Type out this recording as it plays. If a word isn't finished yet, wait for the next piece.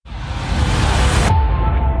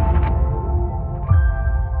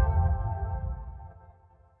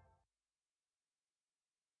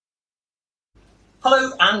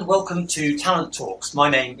Hello and welcome to Talent Talks. My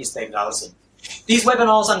name is David Allison. These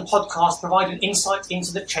webinars and podcasts provide an insight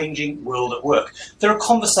into the changing world at work. They're a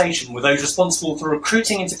conversation with those responsible for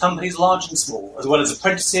recruiting into companies large and small, as well as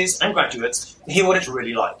apprentices and graduates, to hear what it's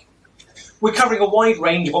really like. We're covering a wide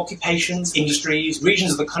range of occupations, industries,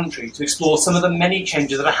 regions of the country to explore some of the many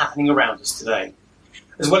changes that are happening around us today,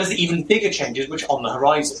 as well as the even bigger changes which are on the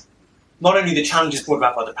horizon. Not only the challenges brought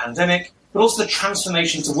about by the pandemic, but also the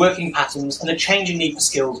transformation to working patterns and the changing need for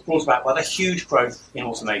skills brought about by the huge growth in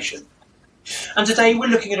automation. And today we're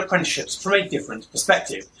looking at apprenticeships from a different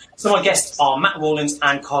perspective. So my guests are Matt Rawlins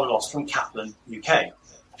and Carla from Kaplan, UK.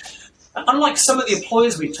 And unlike some of the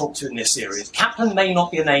employers we've talked to in this series, Kaplan may not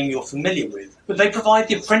be a name you're familiar with, but they provide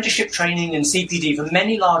the apprenticeship training and CPD for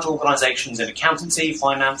many large organisations in accountancy,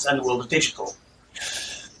 finance and the world of digital.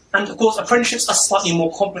 And of course, apprenticeships are slightly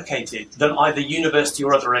more complicated than either university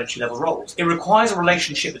or other entry-level roles. It requires a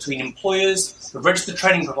relationship between employers, the registered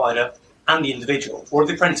training provider, and the individual, or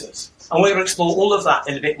the apprentice. And we're going to explore all of that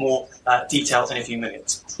in a bit more detail in a few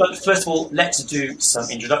minutes. But first of all, let's do some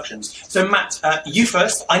introductions. So Matt, you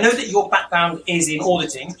first. I know that your background is in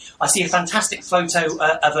auditing. I see a fantastic photo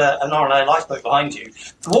of an RLA lifeboat behind you.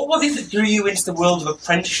 What was it that drew you into the world of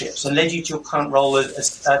apprenticeships and led you to your current role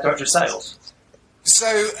as Director of Sales? So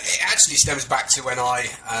it actually stems back to when I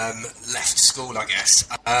left school, I guess.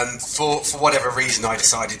 For whatever reason, I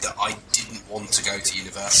decided that I didn't want to go to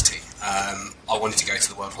university. I wanted to go to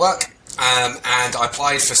the world of work, and I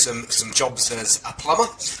applied for some jobs as a plumber,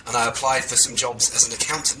 and I applied for some jobs as an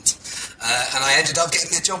accountant, and I ended up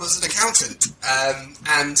getting a job as an accountant.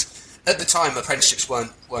 And at the time, apprenticeships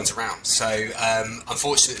weren't around, so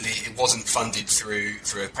unfortunately, it wasn't funded through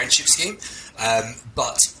an apprenticeship scheme,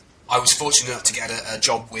 but I was fortunate enough to get a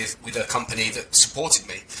job with a company that supported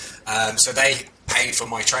me. So they paid for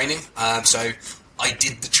my training. So I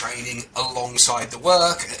did the training alongside the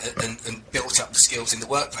work and built up the skills in the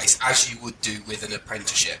workplace as you would do with an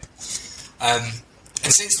apprenticeship. And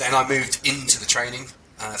since then, I moved into the training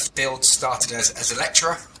field, started as a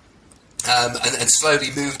lecturer, and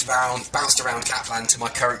slowly bounced around Kaplan to my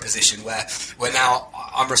current position where now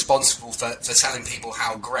I'm responsible for telling people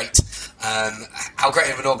how great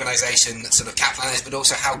of an organisation sort of Kaplan is, but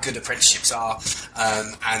also how good apprenticeships are,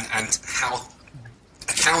 and how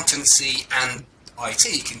accountancy and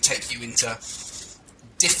IT can take you into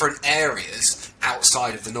different areas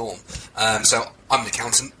outside of the norm. So I'm an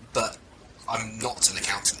accountant, but I'm not an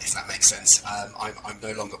accountant, if that makes sense. I'm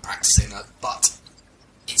no longer practicing, but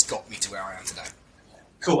it's got me to where I am today.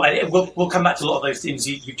 Cool. We'll come back to a lot of those things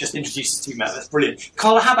you've just introduced us to, Matt. That's brilliant.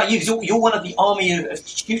 Carla, how about you? Because you're one of the army of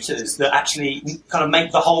tutors that actually kind of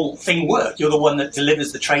make the whole thing work. You're the one that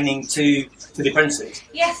delivers the training to the apprentices.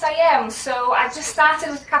 Yes, I am. So I just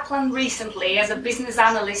started with Kaplan recently as a business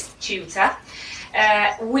analyst tutor,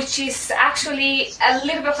 which is actually a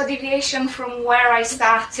little bit of a deviation from where I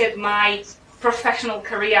started my professional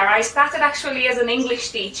career. I started actually as an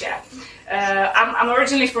English teacher. I'm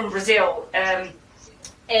originally from Brazil,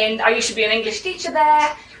 and I used to be an English teacher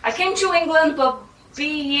there. I came to England, but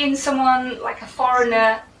being someone like a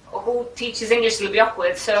foreigner who teaches English will be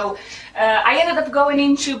awkward. So I ended up going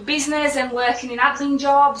into business and working in admin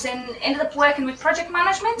jobs, and ended up working with project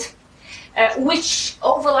management, which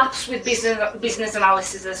overlaps with business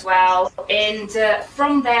analysis as well. And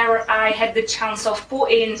from there, I had the chance of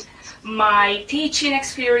putting my teaching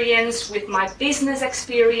experience with my business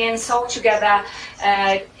experience all together,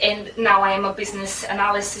 and now I am a business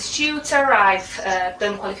analysis tutor. I've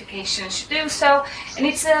done qualifications to do so, and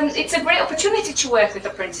it's a great opportunity to work with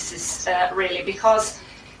apprentices, really, because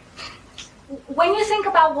when you think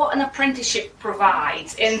about what an apprenticeship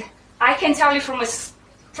provides, and I can tell you from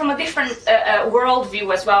a different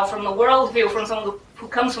worldview as well, from someone who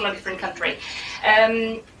comes from a different country.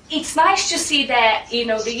 It's nice to see that,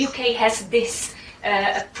 the UK has this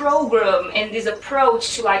program and this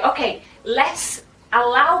approach to okay, let's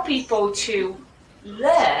allow people to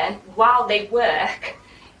learn while they work,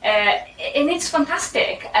 and it's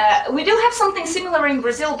fantastic. We do have something similar in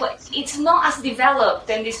Brazil, but it's not as developed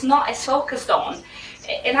and it's not as focused on.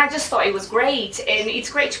 And I just thought it was great, and it's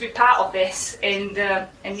great to be part of this. And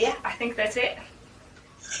yeah, I think that's it.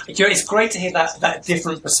 It's great to hear that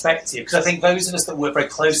different perspective, because I think those of us that work very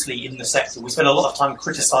closely in the sector, we spend a lot of time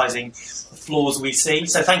criticising the flaws we see.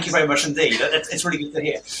 So thank you very much indeed. It's really good to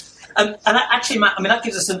hear. And actually, Matt, that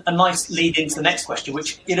gives us a nice lead into the next question,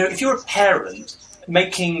 which, if you're a parent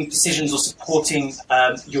making decisions or supporting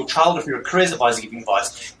your child, if you're a careers advisor giving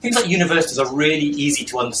advice, things like universities are really easy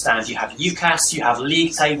to understand. You have UCAS, you have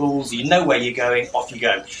league tables, you know where you're going, off you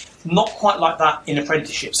go. Not quite like that in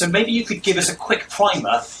apprenticeship. So maybe you could give us a quick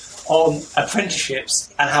primer on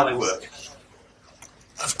apprenticeships and how they work?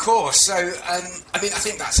 Of course. So, I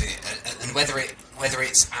think that's it. And whether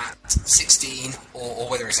it's at 16 or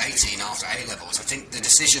whether it's 18 after A levels, I think the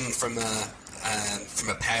decision from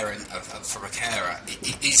a parent, from a carer,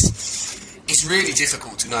 it's really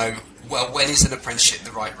difficult to know. Well, when is an apprenticeship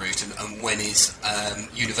the right route, and when is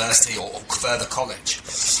university or further college?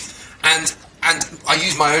 And I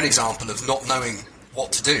use my own example of not knowing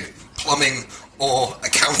what to do, plumbing or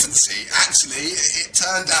accountancy. Actually, it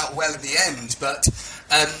turned out well in the end, but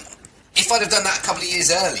if I'd have done that a couple of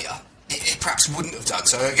years earlier, it perhaps wouldn't have done.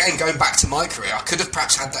 So again, going back to my career, I could have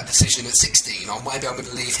perhaps had that decision at 16, or maybe I'm going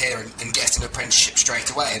to leave here and get an apprenticeship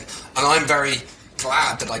straight away. And I'm very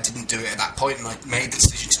glad that I didn't do it at that point, and I made the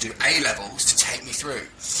decision to do A levels to take me through,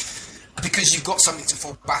 because you've got something to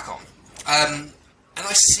fall back on. And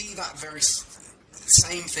I see that very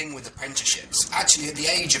same thing with apprenticeships. Actually, at the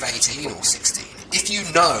age of 18 or 16, if you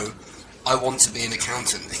know I want to be an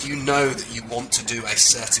accountant, if you know that you want to do a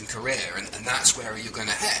certain career and that's where you're going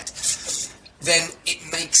to head, then it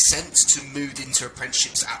makes sense to move into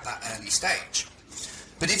apprenticeships at that early stage.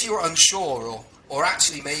 But if you're unsure, or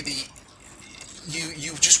actually maybe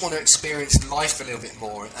you just want to experience life a little bit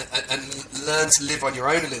more and learn to live on your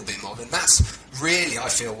own a little bit more, then that's really, I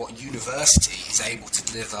feel, what university is able to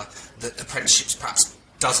deliver that apprenticeships perhaps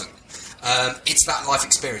doesn't. It's that life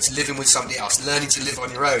experience, living with somebody else, learning to live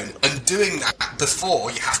on your own, and doing that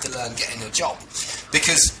before you have to learn getting a job.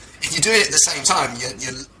 Because if you're doing it at the same time,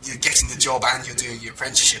 you're getting the job and you're doing your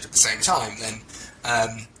apprenticeship at the same time,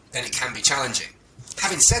 then it can be challenging.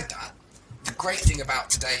 Having said that, the great thing about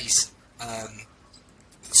today's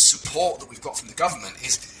support that we've got from the government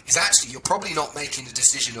is actually you're probably not making the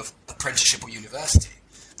decision of apprenticeship or university.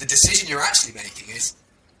 The decision you're actually making is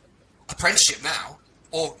apprenticeship now,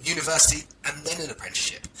 or university and then an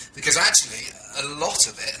apprenticeship. Because actually, a lot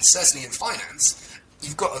of it, and certainly in finance,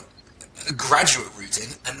 you've got a graduate route in,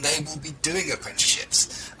 and they will be doing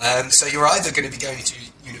apprenticeships. So you're either going to be going to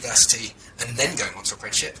university and then going on to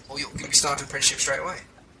apprenticeship, or you're going to be starting apprenticeship straight away.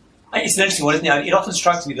 It's an interesting one, isn't it? It often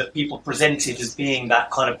strikes me that people present it as being that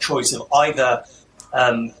kind of choice of either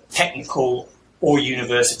technical or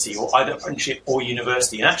university, or either apprenticeship or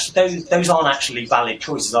university. And actually, those aren't actually valid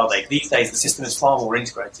choices, are they? These days, the system is far more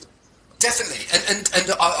integrated. Definitely.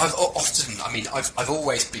 And I've often, I've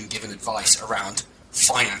always been given advice around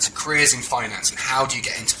finance and careers in finance and how do you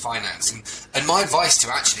get into finance. And my advice to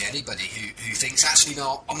actually anybody who thinks, actually,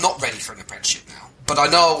 no, I'm not ready for an apprenticeship now, but I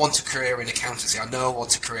know I want a career in accountancy, I know I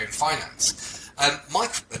want a career in finance. My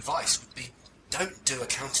advice would be, don't do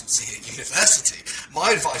accountancy at university.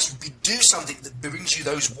 My advice would be, do something that brings you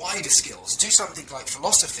those wider skills. Do something like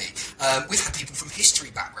philosophy. We've had people from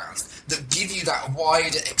history backgrounds that give you that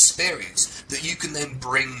wider experience that you can then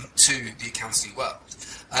bring to the accountancy world.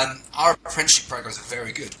 Our apprenticeship programs are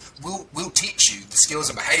very good. We'll teach you the skills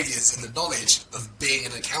and behaviours and the knowledge of being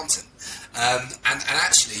an accountant, and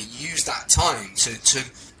actually use that time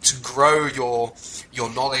to grow your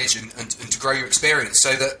knowledge and to grow your experience,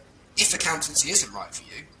 so that if accountancy isn't right for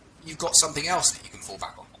you, you've got something else that you can fall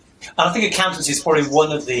back on. And I think accountancy is probably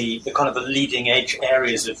one of the kind of the leading edge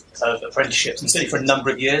areas of apprenticeships, and certainly for a number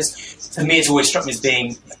of years. For me, it's always struck me as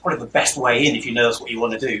being probably the best way in if you know that's what you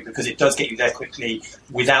want to do, because it does get you there quickly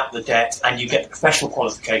without the debt, and you get the professional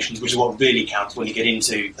qualifications, which is what really counts when you get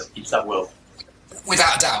into that world.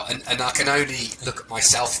 Without a doubt, and I can only look at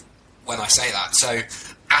myself when I say that. So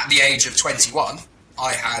at the age of 21,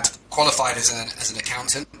 I had qualified as an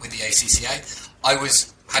accountant with the ACCA. I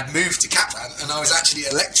had moved to Kaplan, and I was actually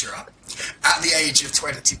a lecturer at the age of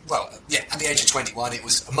 20. Well, yeah, at the age of 21, it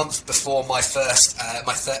was a month before my first,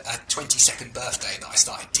 my 22nd birthday that I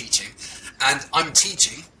started teaching, and I'm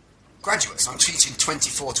teaching graduates. I'm teaching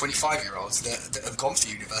 24, 25-year-olds that have gone to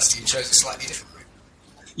university and chose a slightly different route.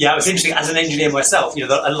 Yeah, it was interesting. As an engineer myself, a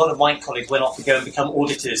lot of my colleagues went off to go and become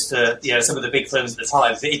auditors for some of the big firms at the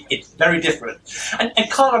time. It's very different. And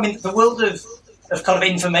Carla, the world of kind of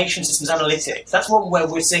information systems analytics, that's one where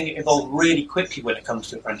we're seeing it evolve really quickly when it comes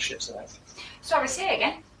to apprenticeships. Sorry, say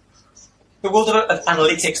again. The world of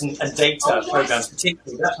analytics and data programs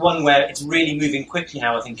particularly, that's one where it's really moving quickly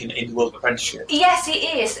now, I think, in the world of apprenticeships. Yes, it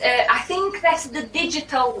is. I think that's the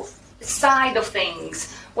digital side of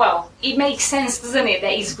things. Well, it makes sense, doesn't it,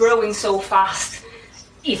 that it's growing so fast.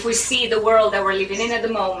 If we see the world that we're living in at the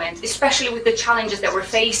moment, especially with the challenges that we're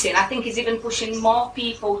facing, I think it's even pushing more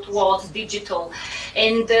people towards digital.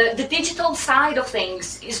 And the digital side of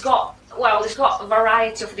things it's got a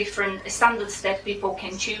variety of different standards that people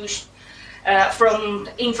can choose from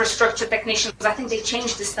infrastructure technicians. I think they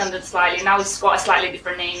changed the standard slightly. Now it's got a slightly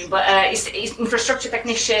different name, but it's infrastructure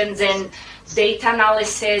technicians and data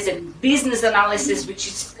analysis and business analysis, which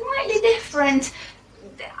is slightly different.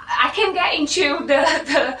 I can get into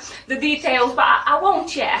the details, but I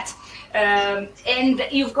won't yet. And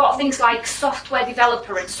you've got things like software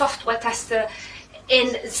developer and software tester,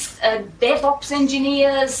 and DevOps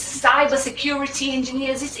engineers, cyber security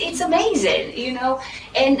engineers. It's amazing, you know.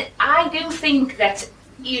 And I do think that,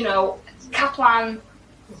 you know, Kaplan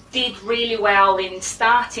did really well in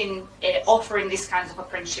starting offering these kinds of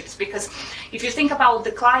apprenticeships, because if you think about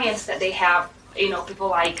the clients that they have, you know, people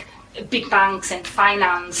like big banks and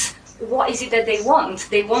finance, what is it that they want?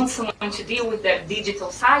 They want someone to deal with the digital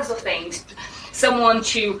sides of things, someone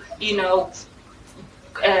to, you know,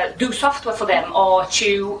 do software for them, or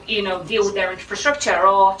to, you know, deal with their infrastructure,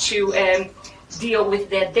 or to deal with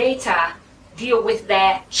their data, deal with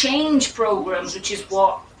their change programs, which is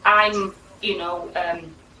what I'm, you know,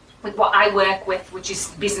 with what I work with, which is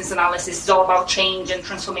business analysis. It's all about change and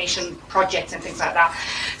transformation projects and things like that.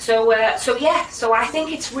 So I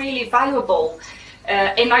think it's really valuable.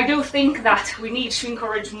 And I do think that we need to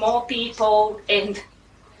encourage more people, and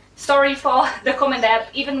sorry for the comment there,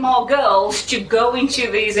 even more girls, to go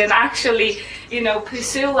into these and actually, you know,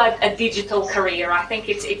 pursue a digital career. I think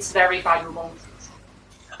it's very valuable.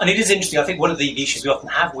 And it is interesting. I think one of the issues we often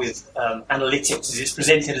have with analytics is it's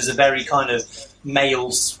presented as a very kind of male,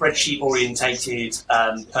 spreadsheet-orientated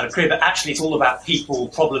kind of career, but actually it's all about people,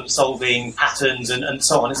 problem-solving, patterns, and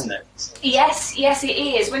so on, isn't it? Yes, it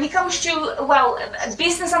is. When it comes to, well,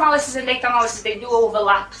 business analysis and data analysis, they do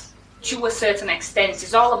overlap to a certain extent.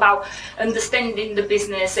 It's all about understanding the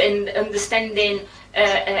business and understanding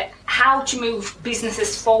how to move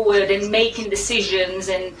businesses forward and making decisions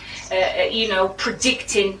and, you know,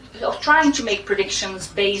 predicting, or trying to make predictions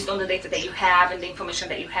based on the data that you have and the information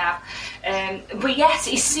that you have. But yes,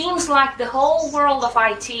 it seems like the whole world of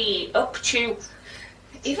IT, up to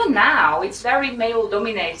even now, it's very male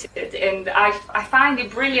dominated, and I find it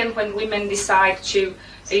brilliant when women decide to,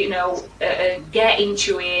 you know, get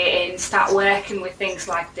into it and start working with things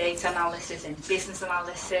like data analysis and business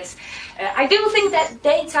analysis. I do think that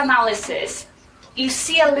data analysis, you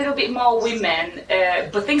see a little bit more women,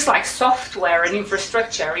 but things like software and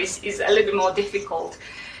infrastructure is a little bit more difficult.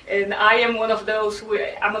 And I am one of those who,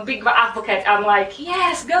 I'm a big advocate. I'm like,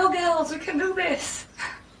 yes, go girls, we can do this.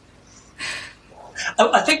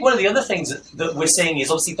 I think one of the other things that we're seeing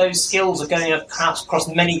is obviously those skills are going across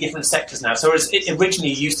many different sectors now. So whereas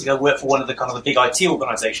originally you used to go work for one of the kind of the big IT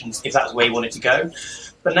organisations if that's where you wanted to go.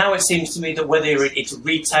 But now it seems to me that whether it's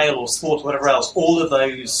retail or sport or whatever else, all of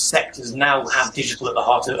those sectors now have digital at the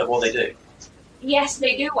heart of what they do. Yes,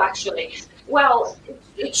 they do actually. Well,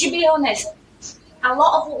 to be honest, a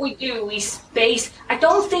lot of what we do is based. I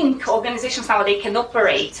don't think organizations nowadays can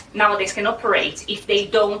operate if they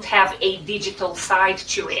don't have a digital side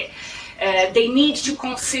to it. They need to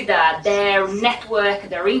consider their network,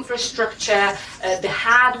 their infrastructure, the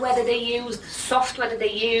hardware that they use, the software that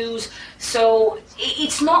they use. So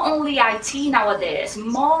it's not only IT nowadays.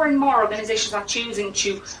 More and more organizations are choosing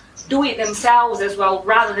to do it themselves as well,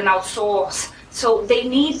 rather than outsource. So they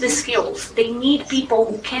need the skills. They need people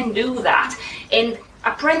who can do that. And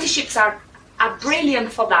apprenticeships are brilliant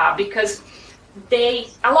for that, because a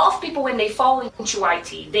lot of people, when they fall into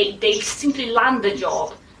IT, they simply land the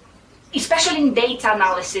job, especially in data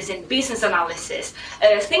analysis and business analysis.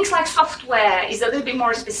 Things like software is a little bit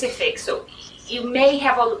more specific, so you may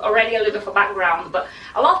have already a little bit of a background, but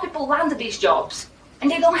a lot of people land these jobs and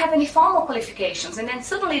they don't have any formal qualifications, and then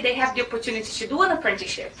suddenly they have the opportunity to do an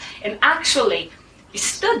apprenticeship and actually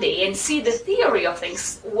study and see the theory of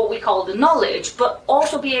things, what we call the knowledge, but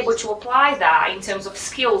also be able to apply that in terms of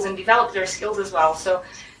skills and develop their skills as well. So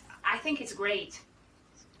I think it's great.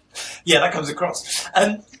 Yeah, that comes across.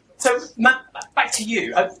 So Matt, back to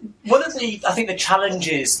you. One of the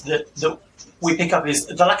challenges that we pick up is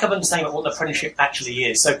the lack of understanding of what an apprenticeship actually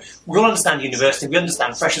is. So we all understand university, we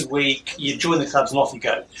understand Freshers Week, you join the clubs and off you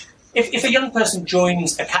go. If a young person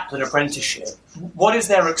joins a Kaplan apprenticeship, what is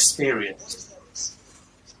their experience?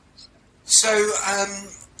 So I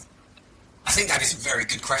think that is a very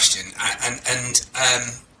good question, and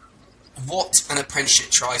what an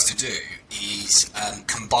apprenticeship tries to do is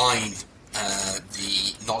combine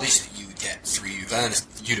the knowledge that you get through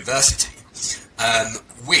university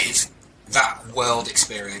with that world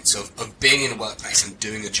experience of being in a workplace and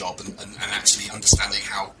doing a job and actually understanding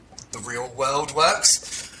how the real world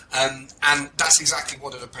works. And that's exactly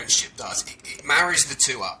what an apprenticeship does. It marries the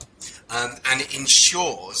two up, and it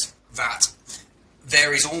ensures that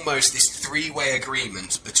there is almost this three-way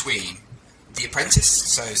agreement between the apprentice,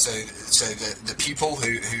 so the pupil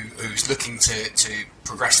who's looking to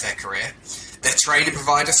progress their career, their training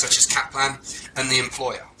provider such as Kaplan, and the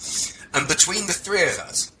employer. And between the three of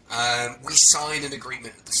us, we sign an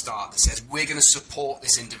agreement at the start that says we're going to support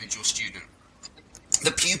this individual student.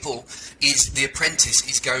 The pupil the apprentice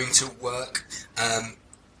is going to work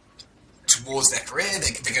towards their career.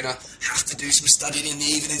 They're going to have to do some studying in the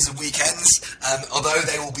evenings and weekends, although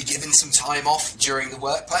they will be given some time off during the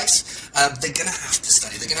workplace. They're going to have to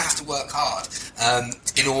study. They're going to have to work hard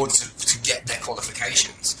in order to get their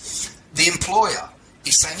qualifications. The employer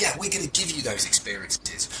is saying, yeah, we're going to give you those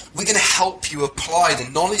experiences. We're going to help you apply the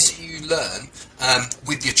knowledge that you learn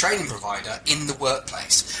with your training provider in the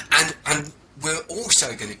workplace. And we're also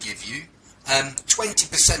going to give you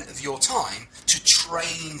 20% of your time to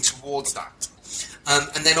train towards that.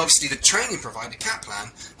 And then obviously the training provider,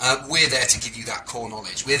 Kaplan, we're there to give you that core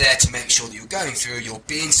knowledge. We're there to make sure that you're going through, you're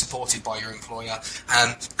being supported by your employer,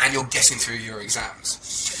 and you're getting through your exams.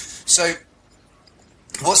 So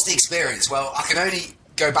what's the experience? Well, I can only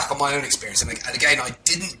go back on my own experience. And again, I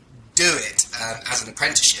didn't do it as an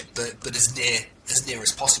apprenticeship, but as near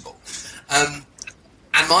as possible.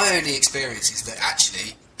 And my only experience is that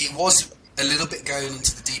actually it was a little bit going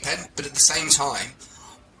into the deep end, but at the same time,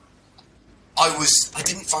 I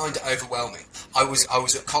didn't find it overwhelming. I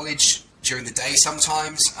was at college during the day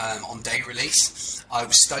sometimes, on day release. I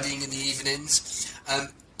was studying in the evenings.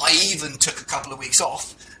 I even took a couple of weeks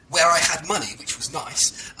off where I had money, which was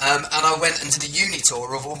nice, and I went into the uni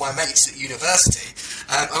tour of all my mates at university,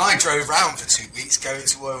 and I drove around for 2 weeks going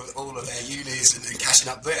to all of their unis and catching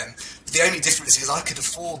up with them. The only difference is I could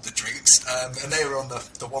afford the drinks, and they were on the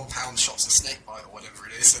 £1 shots of snakebite or whatever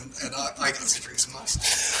it is, and I got to drink some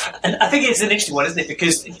nice. And I think it's an interesting one, isn't it?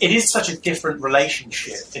 Because it is such a different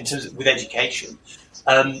relationship in terms of, with education.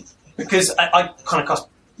 Because I kind of cast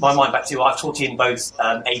my mind back to, I've taught in both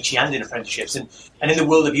HE and in apprenticeships, and in the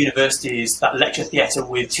world of universities, that lecture theatre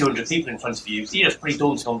with 200 people in front of you, it's pretty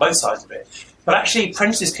daunting on both sides of it. But actually,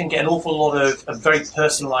 apprentices can get an awful lot of very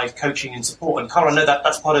personalised coaching and support. And Carla, I know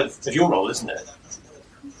that's part of your role, isn't it?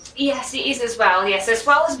 Yes, it is as well. Yes, as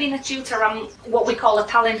well as being a tutor, I'm what we call a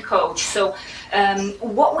talent coach. So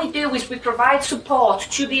what we do is we provide support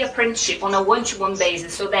to the apprenticeship on a one-to-one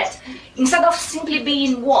basis, so that instead of simply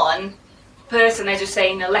being one person, as you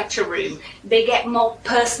say, in a lecture room, they get more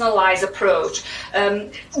personalised approach.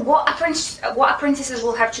 What apprentices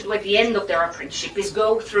will have to do at the end of their apprenticeship is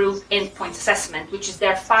go through endpoint assessment, which is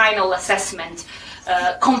their final assessment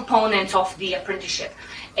component of the apprenticeship.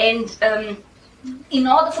 And in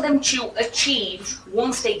order for them to achieve,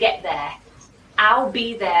 once they get there, I'll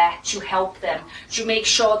be there to help them, to make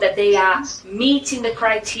sure that they are meeting the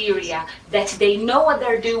criteria, that they know what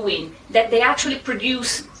they're doing, that they actually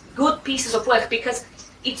produce good pieces of work, because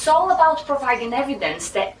it's all about providing evidence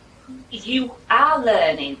that you are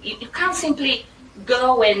learning. You can't simply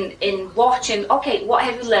go and watch and, okay, what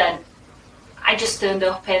have you learned? I just turned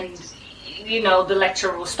up and, the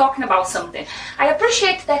lecturer was talking about something. I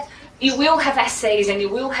appreciate that you will have essays and you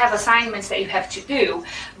will have assignments that you have to do,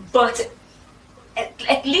 but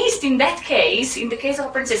at least in that case, in the case of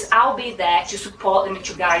apprentices, I'll be there to support them and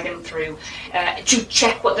to guide them through, to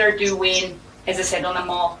check what they're doing, as I said, on a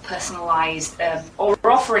more personalised, or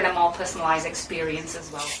offering a more personalised experience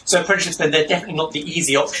as well. So apprenticeships, then, they're definitely not the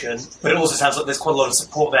easy option, but it also sounds like there's quite a lot of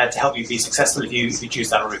support there to help you be successful if you choose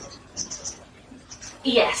that route.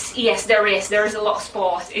 Yes, there is. There is a lot of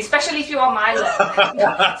support, especially if you are my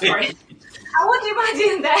learner. Sorry. I would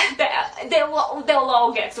imagine that they'll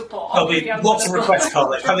all get support. There'll be lots of requests,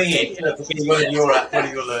 Carla, coming in for being one of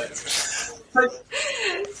your learners.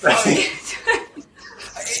 Sorry.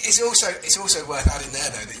 It's also worth adding there,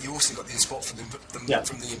 though, that you also got the support from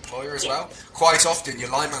the employer as well. Quite often, your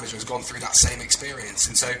line manager has gone through that same experience,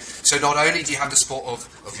 and so not only do you have the support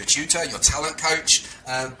of your tutor, your talent coach,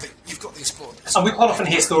 but you've got the support. And we quite often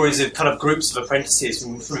hear stories of kind of groups of apprentices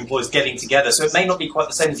from employers getting together, so it may not be quite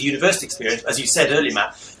the same as the university experience. As you said earlier,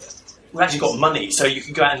 Matt, we've actually got money, so you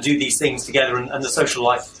can go out and do these things together, and the social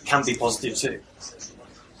life can be positive too.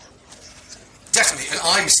 Definitely, and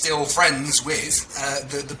I'm still friends with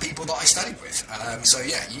the people that I studied with. So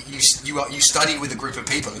yeah, you study with a group of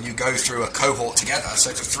people and you go through a cohort together.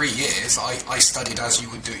 So for 3 years, I studied as you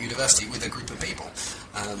would do at university with a group of people.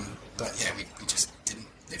 But yeah, we just didn't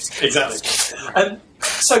live together. Exactly.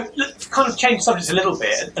 So kind of change subjects a little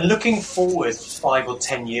bit, and looking forward 5 or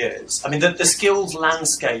 10 years, I mean, the skills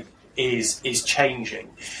landscape is changing.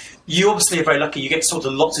 You obviously are very lucky. You get to talk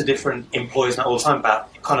to lots of different employers now all the time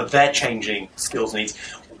about kind of their changing skills needs.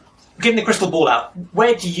 Getting the crystal ball out,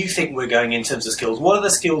 where do you think we're going in terms of skills? What are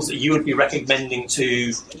the skills that you would be recommending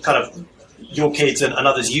to kind of your kids and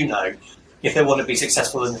others you know if they want to be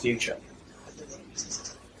successful in the future?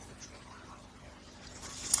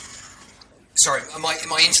 Sorry,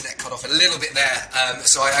 my internet cut off a little bit there,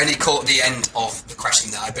 so I only caught the end of the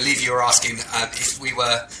question there. I believe you were asking if we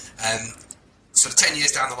were sort of 10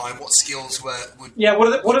 years down the line, what skills would... Yeah,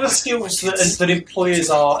 what are the skills that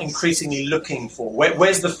employers are increasingly looking for?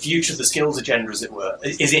 Where's the future of the skills agenda, as it were?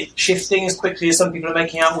 Is it shifting as quickly as some people are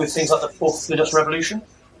making out with things like the fourth industrial revolution?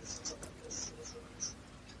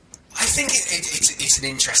 I think it's an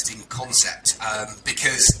interesting concept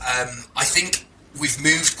because I think we've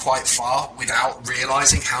moved quite far without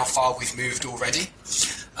realising how far we've moved already.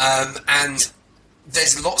 And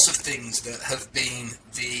there's lots of things that have been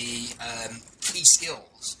the key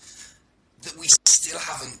skills that we still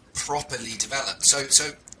haven't properly developed. So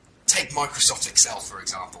take Microsoft Excel, for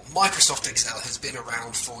example. Microsoft Excel has been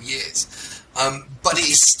around for years, but it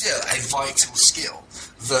is still a vital skill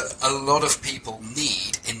that a lot of people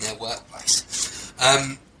need in their workplace.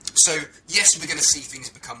 So yes, we're going to see things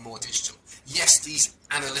become more digital. Yes, these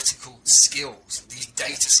analytical skills, these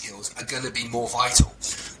data skills are going to be more vital,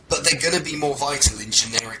 but they're going to be more vital in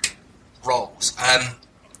generic roles.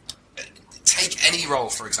 Take any role,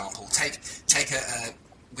 for example. Take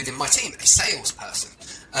within my team, a salesperson.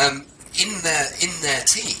 In their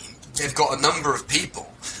team, they've got a number of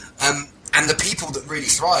people, and the people that really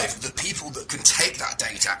thrive, the people that can take that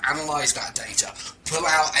data, analyze that data, pull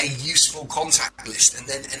out a useful contact list, and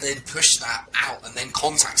then push that out, and then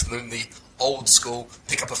contact them in the old school,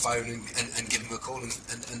 pick up a phone and give them a call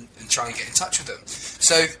and try and get in touch with them.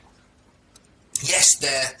 So yes,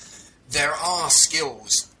 there are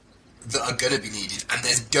skills that are going to be needed, and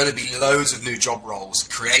there's going to be loads of new job roles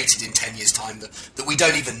created in 10 years' time that we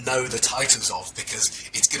don't even know the titles of, because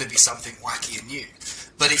it's going to be something wacky and new.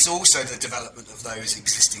 But it's also the development of those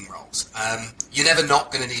existing roles. You're never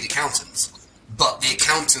not going to need accountants, but the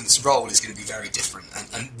accountant's role is going to be very different.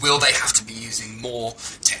 And will they have to be using more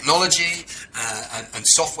technology and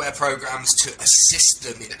software programs to assist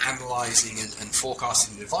them in analysing and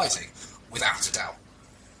forecasting and advising? Without a doubt.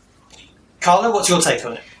 Carla, what's your take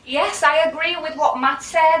on it? Yes, I agree with what Matt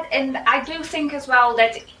said, and I do think as well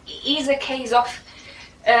that it is a case of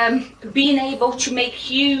being able to make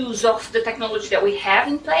use of the technology that we have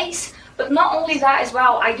in place. But not only that as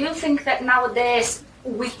well, I do think that nowadays,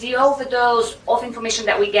 with the overdose of information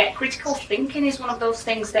that we get, critical thinking is one of those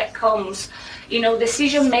things that comes,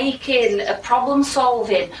 decision making, problem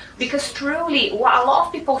solving, because truly what a lot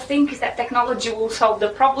of people think is that technology will solve the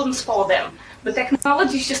problems for them, but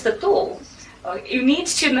technology is just a tool. You need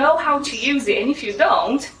to know how to use it, and if you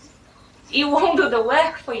don't, it won't do the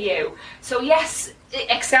work for you. So yes,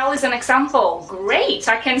 Excel is an example. Great,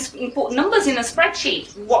 I can put numbers in a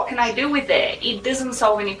spreadsheet. What can I do with it? It doesn't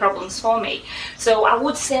solve any problems for me. So I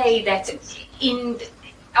would say that is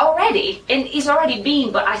already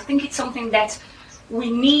been, but I think it's something that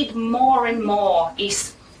we need more and more,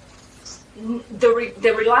 is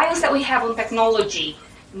the reliance that we have on technology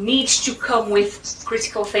needs to come with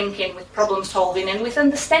critical thinking, with problem solving, and with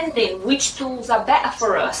understanding which tools are better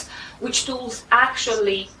for us, which tools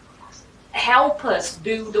actually help us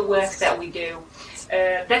do the work that we do.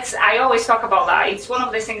 I always talk about that. It's one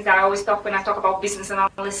of the things that I always talk when I talk about business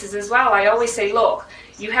analysis as well. I always say, look,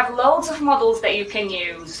 you have loads of models that you can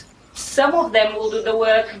use. Some of them will do the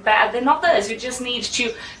work better than others. You just need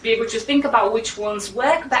to be able to think about which ones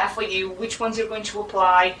work better for you, which ones you're going to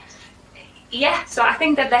apply. Yeah, so I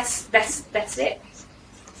think that's it.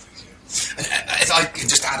 And if I can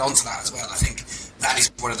just add on to that as well, I think that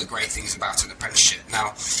is one of the great things about an apprenticeship.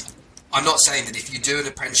 Now, I'm not saying that if you do an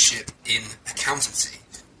apprenticeship in accountancy,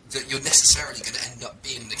 that you're necessarily going to end up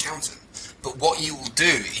being an accountant. But what you will do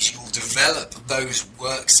is you will develop those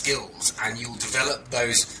work skills and you'll develop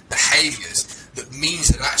those behaviours that means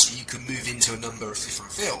that actually you can move into a number of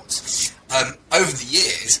different fields. Over the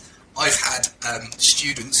years, I've had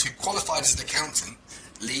students who qualified as an accountant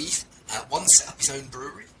leave. One set up his own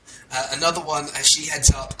brewery. Another one, she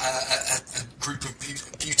heads up a group of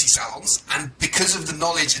beauty salons, and because of the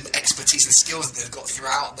knowledge and expertise and skills that they've got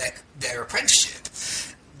throughout their apprenticeship,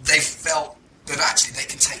 they've felt that actually they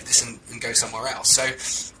can take this and go somewhere else. So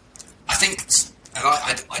I think, and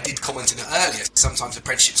I did comment on it earlier, sometimes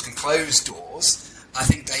apprenticeships can close doors. I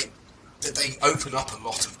think they open up a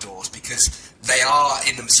lot of doors because they are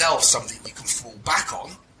in themselves something you can fall back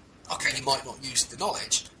on. Okay, you might not use the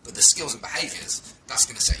knowledge, but the skills and behaviours, that's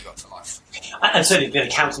going to set you up for life. And certainly in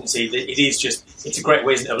accountancy, it's a great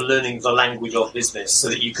way of learning the language of business so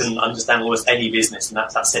that you can understand almost any business, and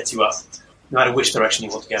that sets you up no matter which direction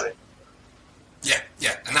you want to go in. Yeah,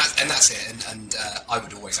 and that's it. And I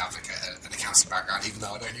would always advocate an accounting background, even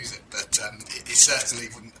though I don't use it. But it certainly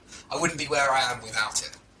wouldn't. I wouldn't be where I am without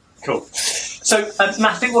it. Cool. So,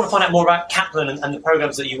 Matt, if people want to find out more about Kaplan and the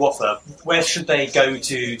programs that you offer, where should they go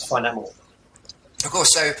to find out more? Of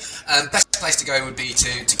course, so best place to go would be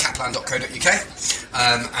to kaplan.co.uk,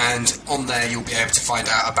 and on there you'll be able to find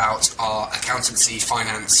out about our accountancy,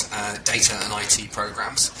 finance, data and IT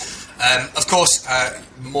programs. Of course,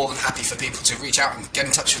 more than happy for people to reach out and get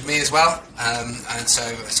in touch with me as well, and so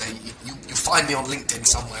you'll find me on LinkedIn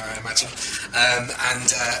somewhere, I imagine,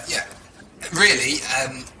 really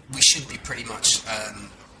we should be pretty much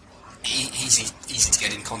easy to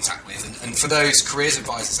get in contact with, and for those careers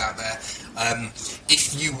advisors out there,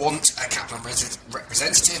 if you want a Kaplan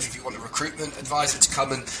representative, if you want a recruitment advisor to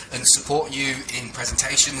come and support you in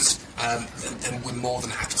presentations, then we're more than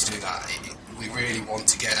happy to do that. We really want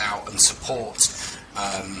to get out and support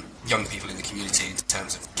young people in the community in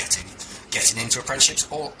terms of getting into apprenticeships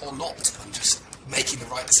or not, and just making the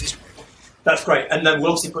right decision. That's great, and then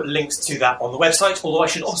we'll obviously put links to that on the website, although I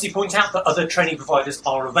should obviously point out that other training providers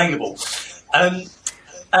are available.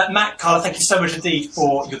 Matt, Carla, thank you so much indeed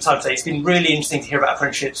for your time today. It's been really interesting to hear about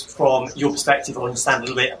apprenticeships from your perspective and understand a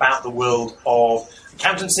little bit about the world of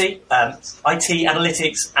accountancy, IT,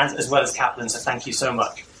 analytics, and as well as Kaplan, so thank you so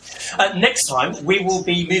much. Next time, we will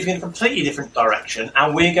be moving in a completely different direction,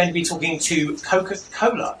 and we're going to be talking to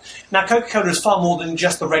Coca-Cola. Now, Coca-Cola is far more than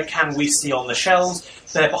just the red can we see on the shelves.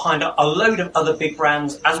 They're behind a load of other big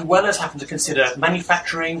brands, as well as having to consider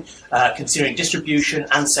manufacturing, considering distribution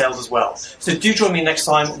and sales as well. So do join me next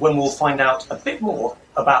time when we'll find out a bit more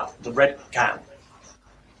about the red can.